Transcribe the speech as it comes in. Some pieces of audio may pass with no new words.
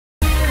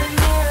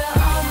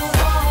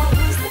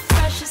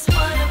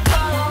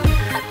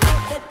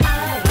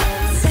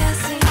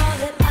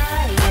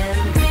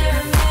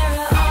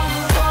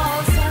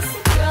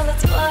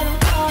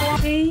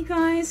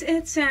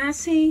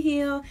Sassy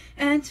here,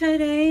 and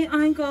today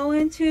I'm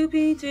going to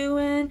be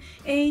doing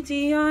a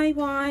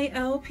DIY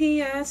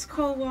LPS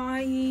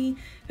Kawaii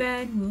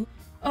bedroom.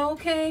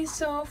 Okay,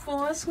 so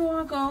first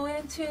we're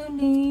going to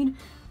need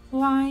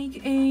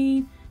like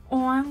a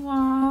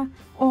armoire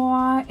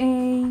or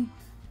a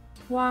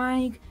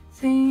like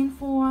thing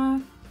for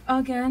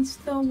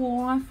against the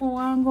wall for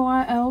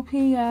our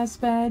LPS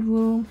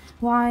bedroom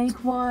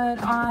like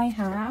what I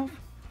have.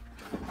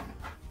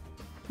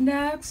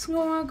 Next,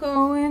 we're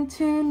going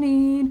to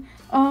need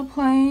a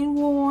plain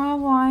wall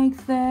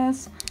like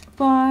this,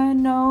 but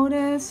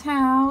notice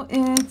how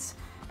it's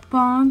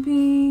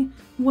bumpy.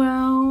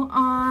 Well,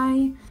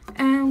 I'm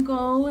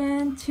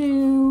going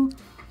to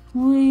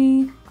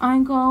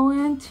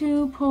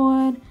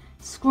put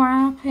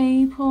scrap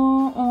paper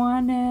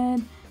on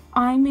it.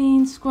 I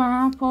mean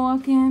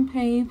scrapbooking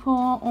paper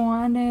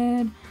on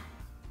it,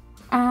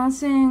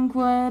 as in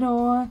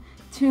glitter,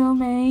 to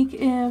make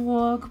it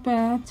look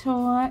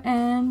better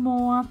and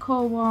more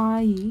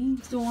kawaii.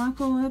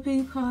 Darker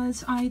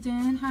because I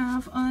didn't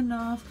have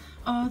enough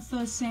of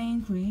the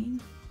same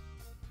green.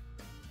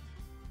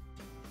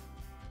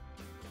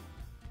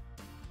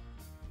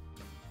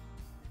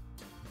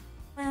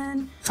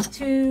 And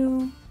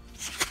to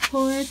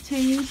put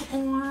tape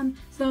on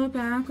the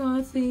back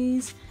of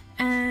these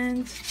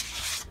and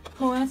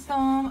put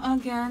them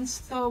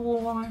against the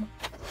wall.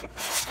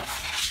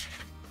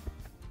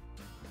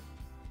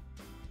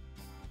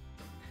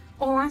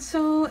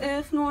 Also,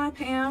 if your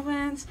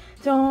parents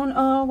don't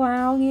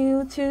allow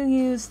you to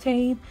use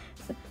tape,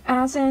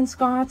 as in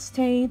Scotch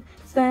tape,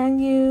 then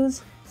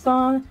use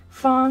some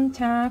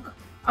thumbtack,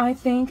 I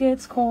think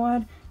it's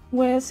called,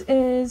 which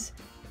is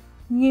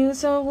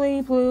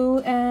usually blue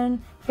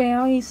and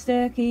very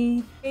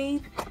sticky.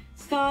 Tape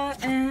the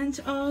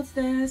end of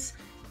this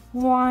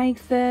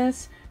like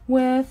this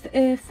with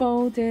it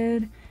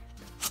folded.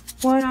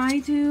 What I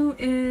do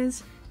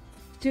is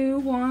do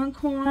one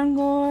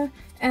corner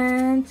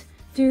and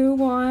do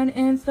one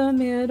in the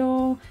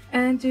middle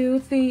and do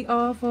the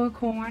other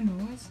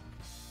corners.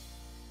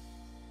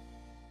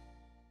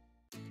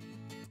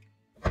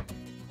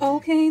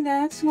 Okay,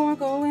 next we're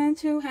going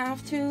to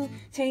have to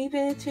tape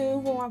it to the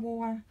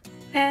wall.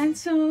 And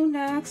so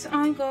next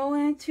I'm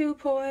going to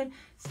put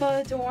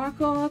the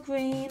darker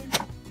green,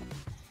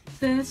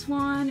 this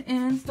one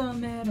in the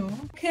middle.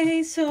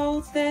 Okay, so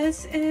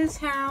this is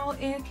how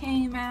it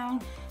came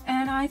out,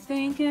 and I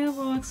think it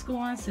looks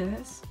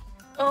gorgeous.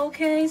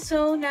 Okay,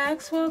 so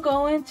next we're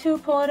going to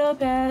put a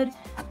bed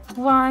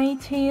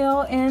right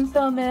here in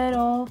the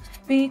middle,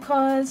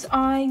 because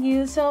I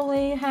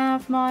usually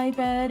have my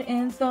bed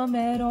in the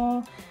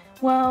middle.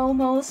 Well,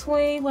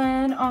 mostly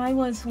when I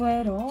was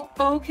little.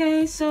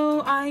 Okay,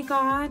 so I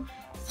got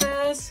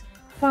this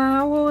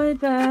flower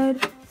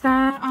bed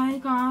that I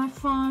got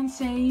from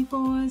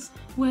Savers,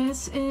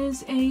 which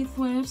is a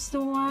thrift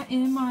store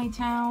in my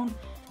town,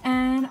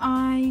 and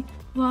I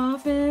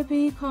love it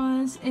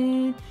because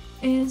it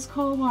is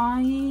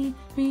kawaii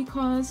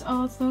because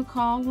of the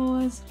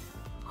colors.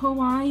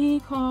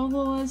 Kawaii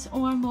colors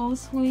are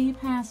mostly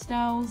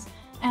pastels,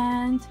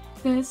 and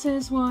this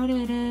is what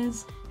it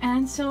is.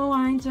 And so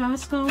I'm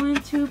just going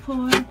to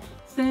put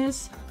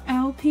this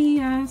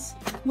LPS,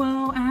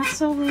 well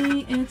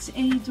actually it's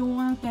a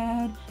door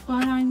bed,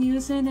 but I'm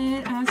using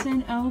it as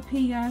an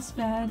LPS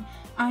bed.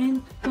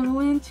 I'm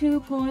going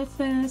to put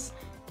this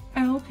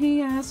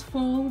LPS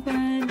full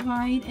bed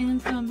right in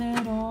the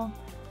middle.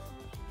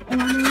 Or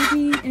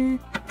maybe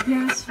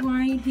yes,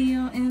 right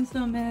here in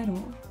the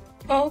middle.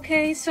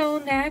 Okay, so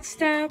next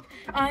step,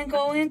 I'm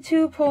going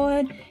to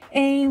put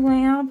a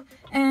lamp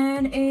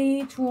and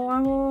a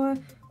drawer,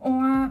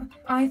 or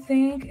I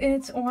think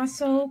it's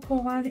also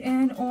called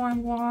an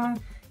armoire,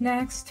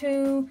 next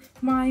to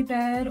my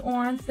bed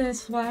on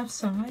this left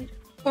side.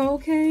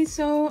 Okay,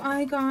 so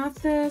I got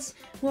this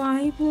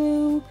light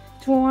blue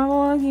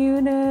drawer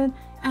unit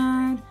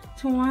at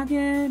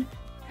Target,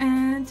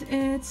 and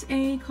it's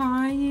a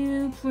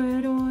Kawaii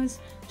Critters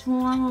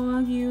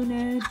drawer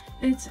unit.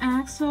 It's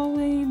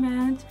actually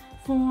meant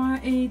for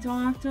a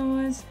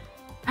doctor's,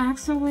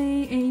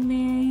 actually a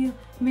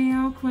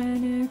male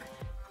clinic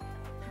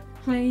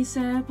place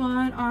it,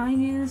 but I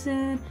use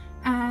it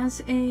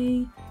as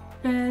a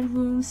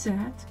bedroom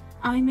set.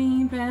 I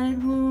mean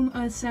bedroom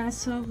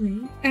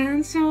accessory.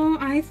 And so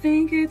I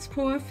think it's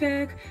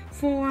perfect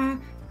for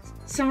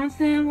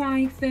something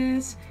like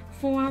this,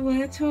 for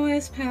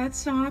little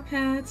pets or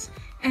pets,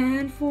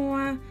 and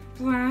for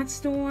brat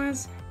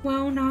stores.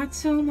 Well, not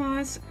so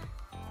much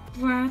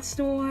brat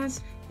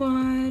stores,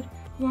 but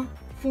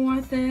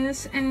for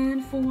this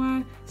and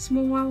for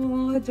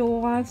smaller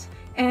dogs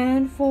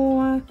and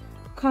for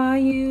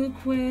Kawaii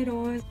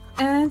Critters.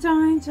 And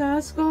I'm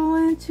just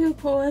going to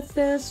put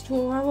this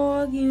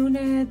drawer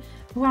unit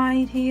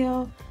right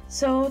here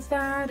so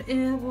that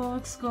it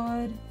looks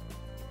good.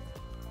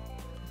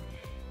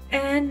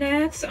 And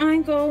next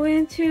I'm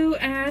going to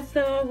add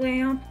the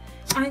lamp.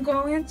 I'm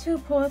going to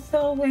put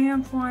the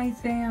lamp right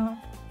there.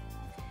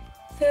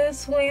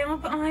 This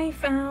lamp I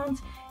found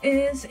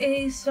is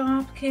a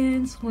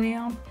Shopkins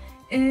lamp.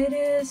 It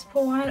is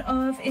part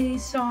of a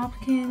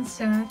Sopkin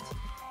set.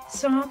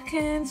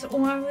 Sopkins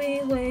are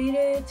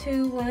related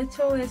to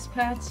Littlest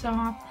Pet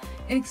Shop,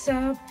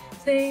 except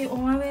they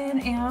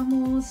aren't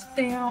animals,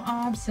 they are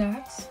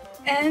objects.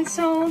 And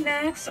so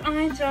next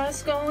I'm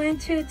just going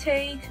to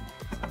take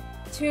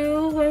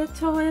 2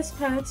 Littlest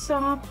Pet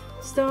Shop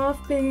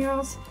stuffed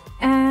bears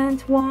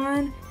and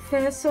 1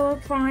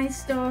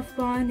 Fisher-Price stuffed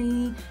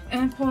bunny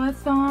and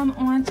put them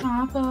on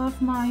top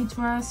of my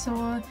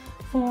dresser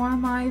for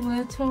my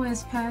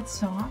Littlest Pet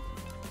Shop.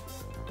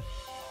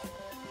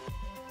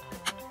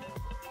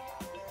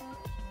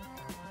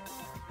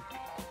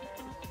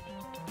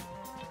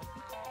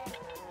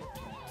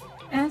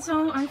 And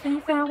so I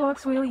think that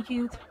looks really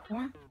cute.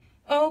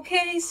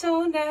 Okay,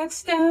 so next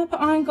step,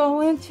 I'm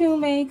going to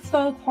make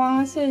the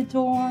closet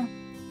door.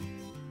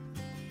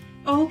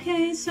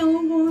 Okay,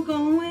 so we're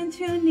going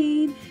to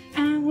need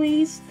at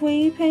least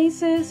 3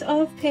 pieces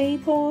of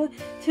paper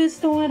to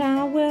start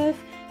out with,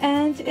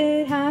 and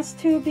it has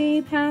to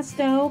be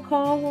pastel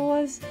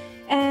colors,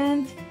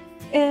 and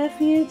if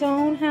you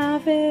don't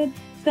have it,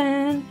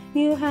 then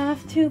you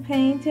have to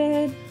paint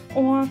it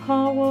or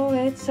color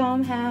it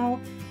somehow.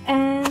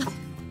 And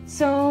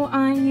so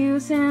I'm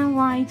using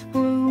light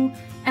blue,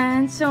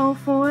 and so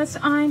first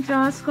I'm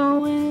just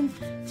going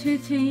to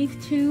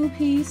take 2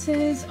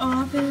 pieces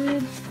of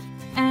it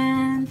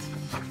and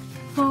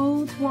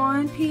fold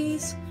 1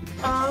 piece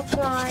up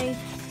like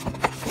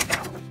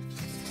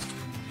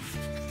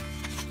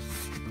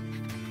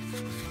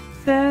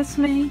this,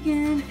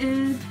 making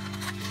it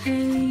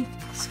a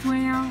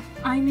square.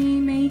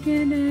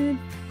 Making it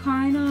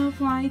kind of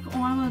like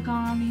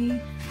origami.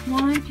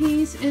 1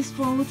 piece is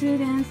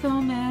folded in the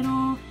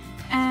middle,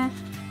 and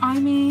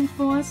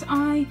first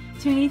I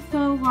take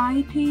the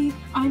left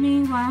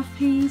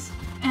piece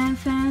and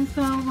then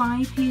the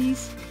right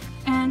piece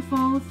and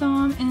fold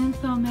them in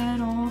the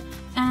middle.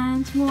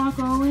 And we're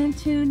going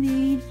to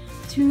need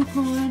to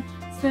put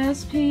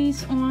this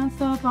piece on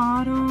the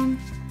bottom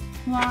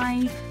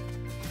like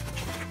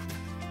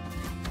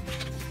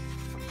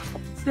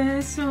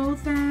this, so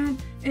that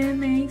it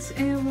makes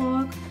it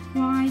look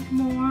like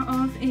more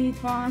of a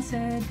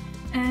closet.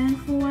 And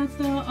for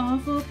the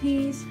other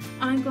piece,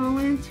 I'm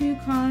going to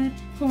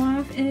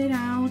carve it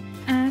out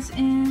as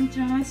in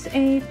just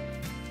a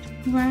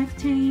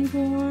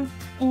rectangle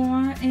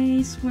or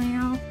a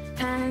square,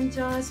 and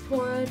just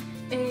put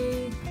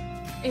a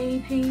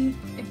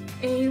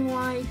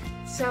white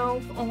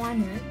shelf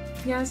on it.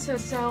 Yes, a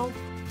shelf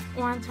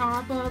on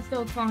top of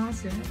the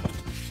closet.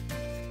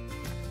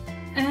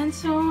 And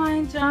so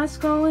I'm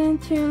just going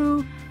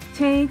to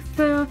take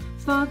the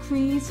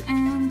crease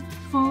and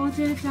fold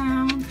it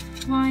down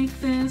like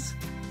this.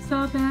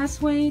 The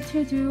best way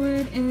to do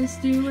it is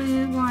do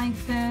it like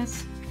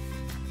this.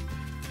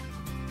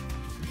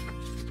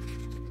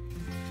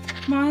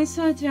 My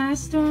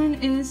suggestion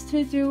is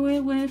to do it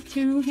with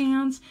 2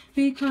 hands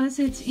because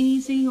it's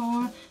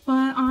easier,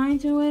 but I'm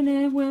doing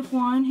it with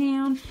 1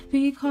 hand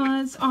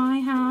because I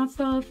have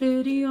the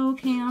video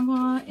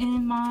camera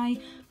in my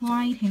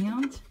right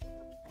hand.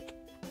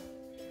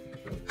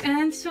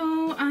 And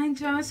so I'm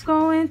just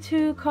going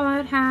to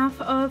cut half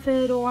of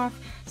it off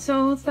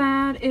so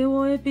that it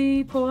would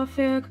be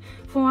perfect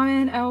for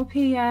an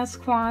LPS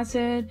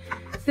closet.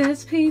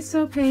 This piece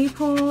of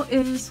paper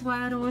is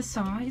letter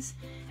size,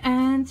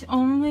 and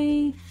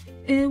only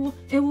it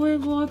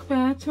would look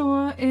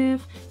better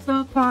if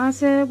the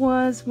closet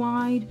was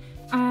wide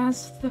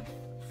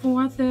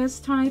for this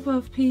type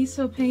of piece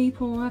of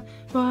paper,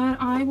 but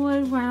I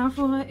would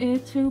rather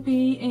it to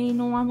be a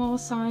normal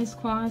size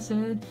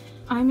closet.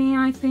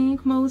 I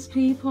think most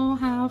people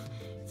have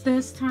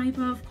this type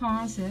of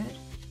closet.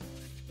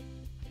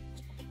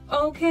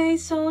 Okay,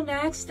 so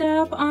next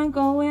step, I'm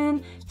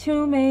going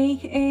to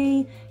make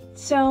a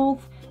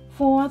shelf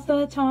for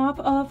the top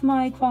of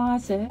my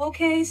closet.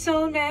 Okay,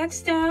 so next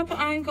step,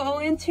 I'm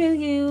going to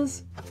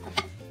use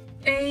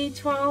a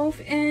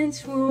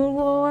 12-inch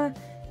ruler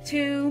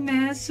to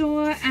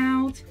measure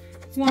out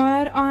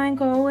what I'm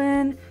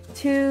going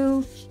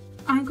to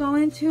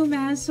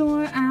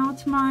measure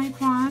out my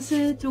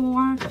closet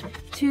door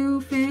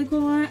to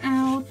figure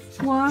out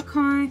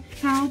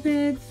how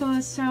big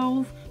the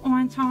shelf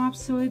on top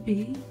should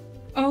be.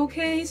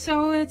 Okay,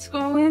 so it's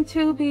going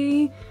to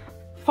be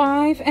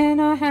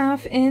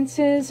 5.5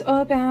 inches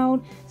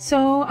about,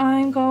 so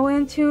I'm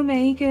going to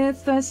make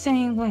it the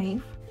same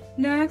length.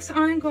 Next,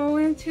 I'm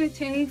going to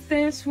take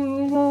this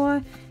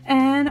ruler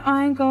and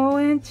I'm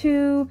going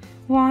to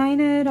line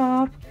it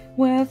up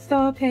with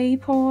the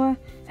paper,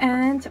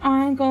 and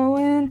I'm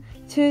going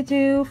to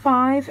do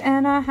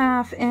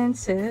 5.5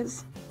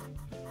 inches.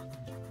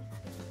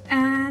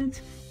 And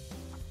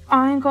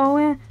I'm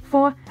going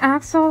for,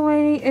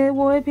 actually it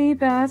would be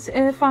best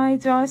if I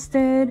just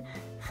did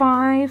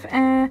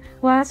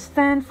less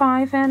than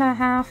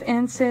 5.5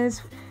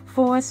 inches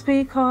first,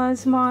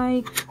 because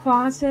my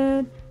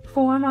closet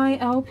for my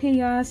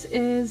LPS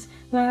is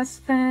less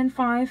than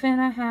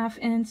 5.5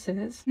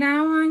 inches.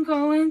 Now I'm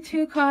going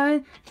to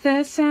cut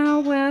this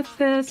out with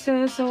the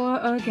scissor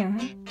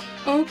again.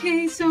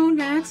 Okay, so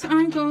next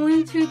I'm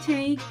going to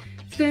take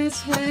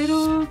this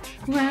little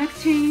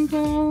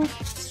rectangle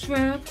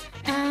strip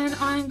and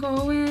I'm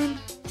going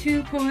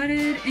to put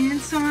it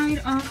inside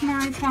of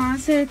my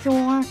closet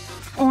door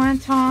on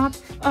top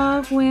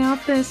of where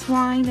this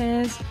line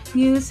is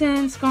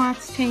using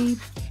Scotch tape.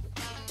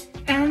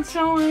 And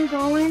so I'm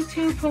going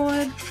to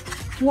put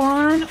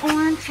one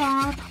on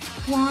top,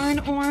 one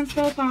on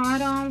the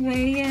bottom,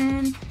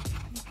 laying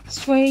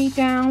straight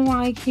down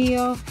like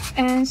here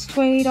and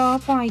straight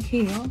up like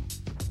here.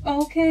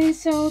 Okay,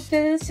 so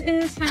this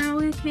is how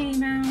it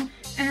came out,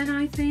 and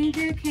I think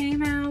it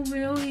came out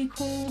really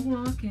cool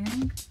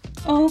looking.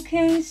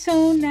 Okay,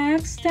 so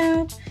next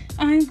step,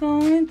 I'm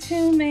going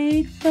to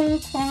make the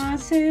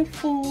closet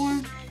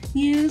floor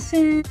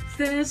using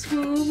this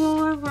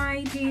ruler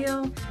right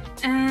here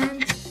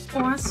and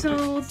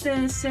also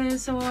this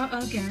scissor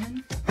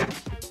again.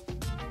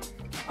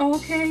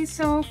 Okay,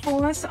 so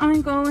first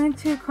I'm going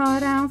to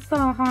cut out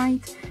the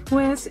height,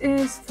 which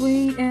is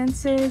 3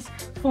 inches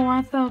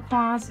for the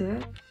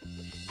closet.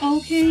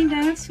 Okay,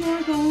 next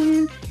we're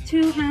going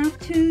to have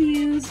to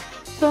use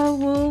the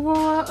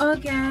ruler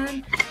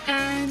again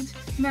and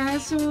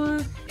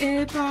measure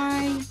it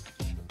by,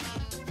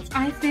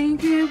 I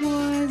think it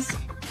was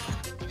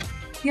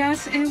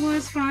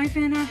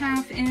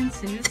 5.5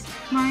 inches,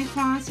 my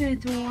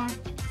closet door.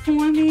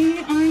 For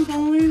me, I'm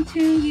going to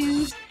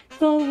use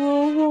the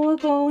ruler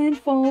going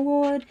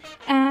forward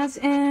as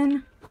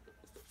in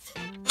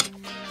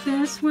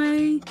this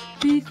way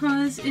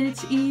because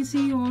it's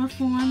easier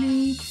for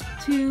me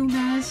to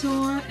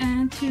measure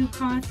and to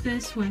cut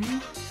this way.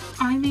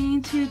 I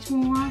mean to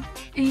draw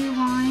a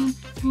line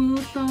through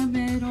the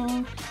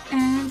middle,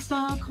 and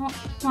the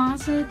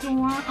closet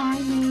door I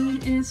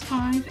made is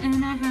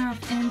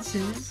 5.5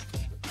 inches.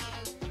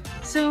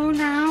 So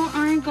now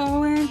I'm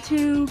going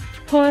to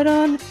put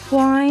a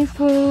line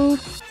through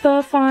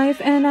the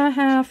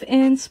 5.5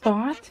 inch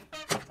spot.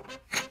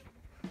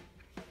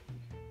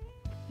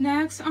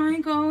 Next,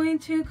 I'm going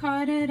to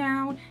cut it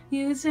out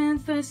using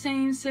the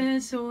same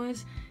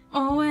scissors.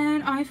 Oh,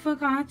 and I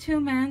forgot to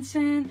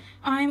mention,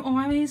 I'm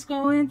always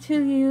going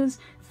to use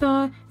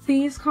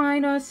these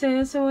kind of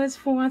scissors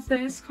for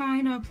this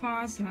kind of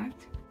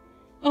project.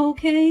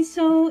 Okay,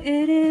 so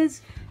it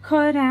is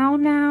cut out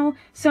now,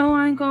 so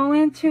I'm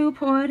going to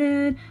put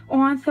it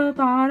on the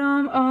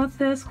bottom of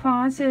this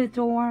closet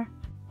door.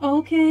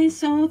 Okay,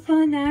 so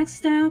the next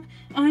step,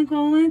 I'm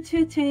going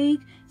to take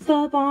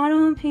the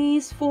bottom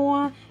piece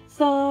for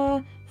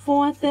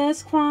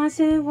this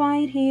closet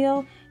right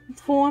here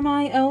for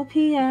my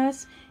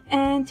LPS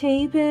and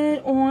tape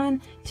it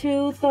on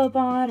to the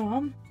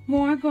bottom.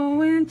 We're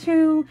going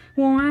to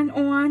want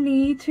or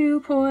need to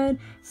put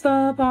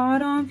the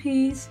bottom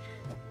piece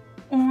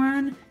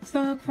on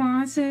the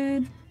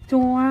closet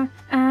door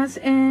as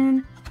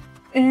in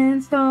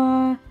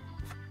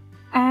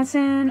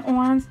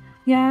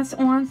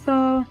on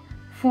the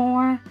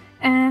floor,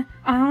 and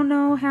I don't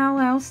know how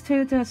else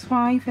to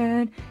describe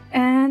it.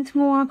 And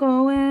we're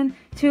going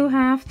to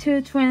have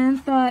to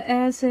trim the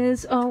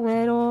edges a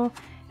little,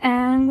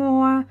 and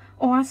we're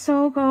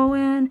also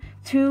going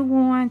to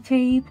want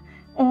tape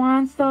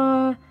on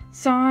the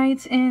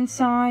sides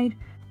inside.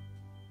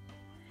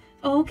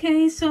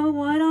 Okay, so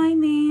what I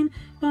mean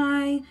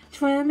by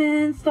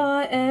trimming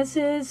the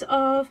edges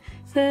of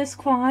this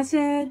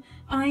closet,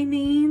 I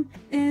mean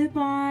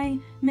by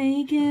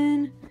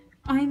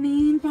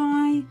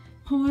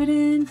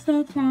putting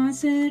the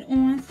closet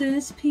on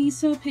this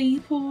piece of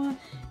paper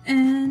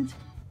and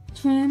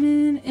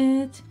trimming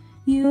it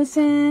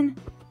using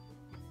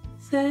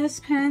this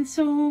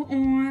pencil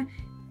or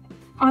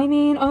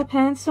a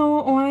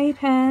pencil or a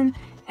pen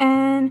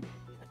and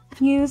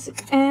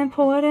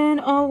putting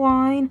a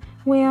line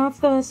where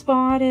the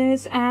spot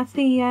is at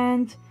the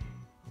end.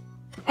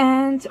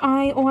 And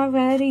I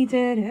already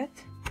did it.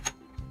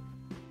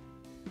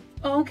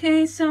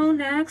 Okay, so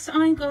next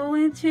I'm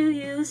going to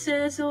use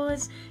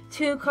scissors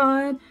to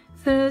cut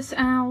this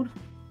out.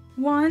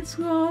 Once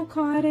we'll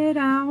cut it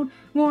out,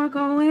 we're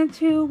going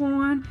to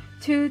want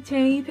to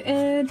tape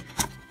it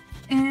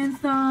in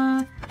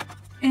the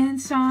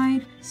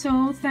inside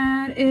so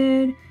that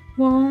it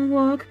won't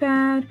look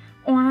bad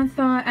on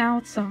the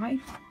outside.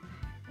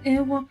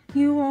 You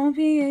won't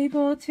be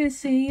able to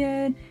see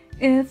it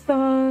if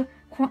the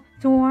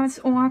doors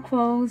are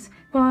closed,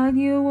 but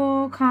you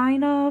will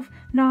kind of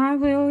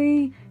not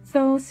really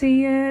so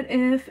see it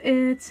if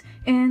it's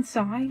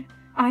inside.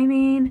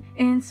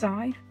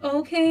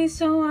 Okay,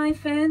 so I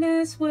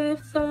finished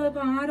with the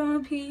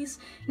bottom piece.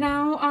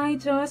 Now I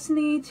just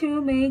need to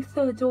make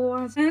the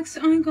doors. Next,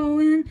 I'm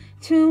going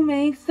to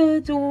make the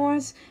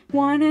doors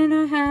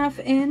 1.5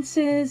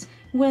 inches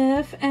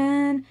width,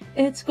 and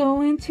it's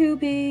going to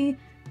be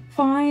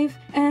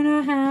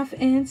 5.5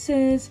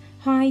 inches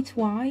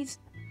height-wise.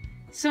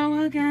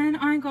 So again,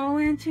 I'm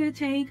going to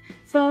take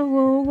the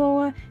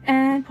ruler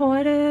and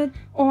put it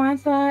on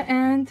the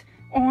end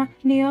on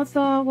near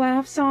the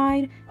left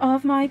side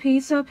of my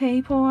piece of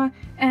paper,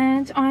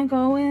 and I'm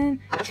going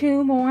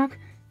to mark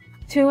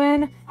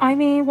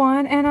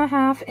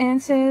 1.5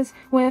 inches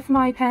with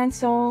my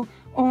pencil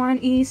on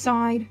each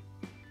side.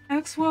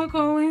 Next, we're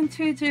going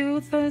to do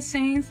the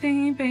same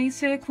thing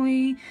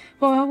basically,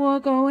 but we're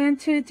going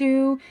to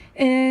do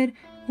it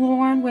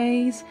long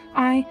ways.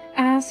 I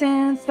as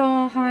in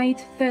the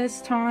height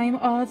this time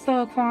of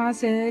the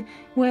closet,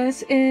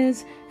 which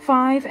is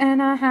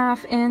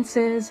 5.5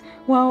 inches,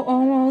 well,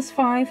 almost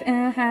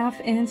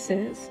 5.5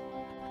 inches.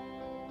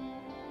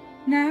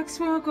 Next,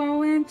 we're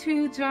going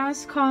to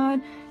just cut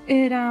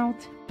it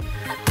out.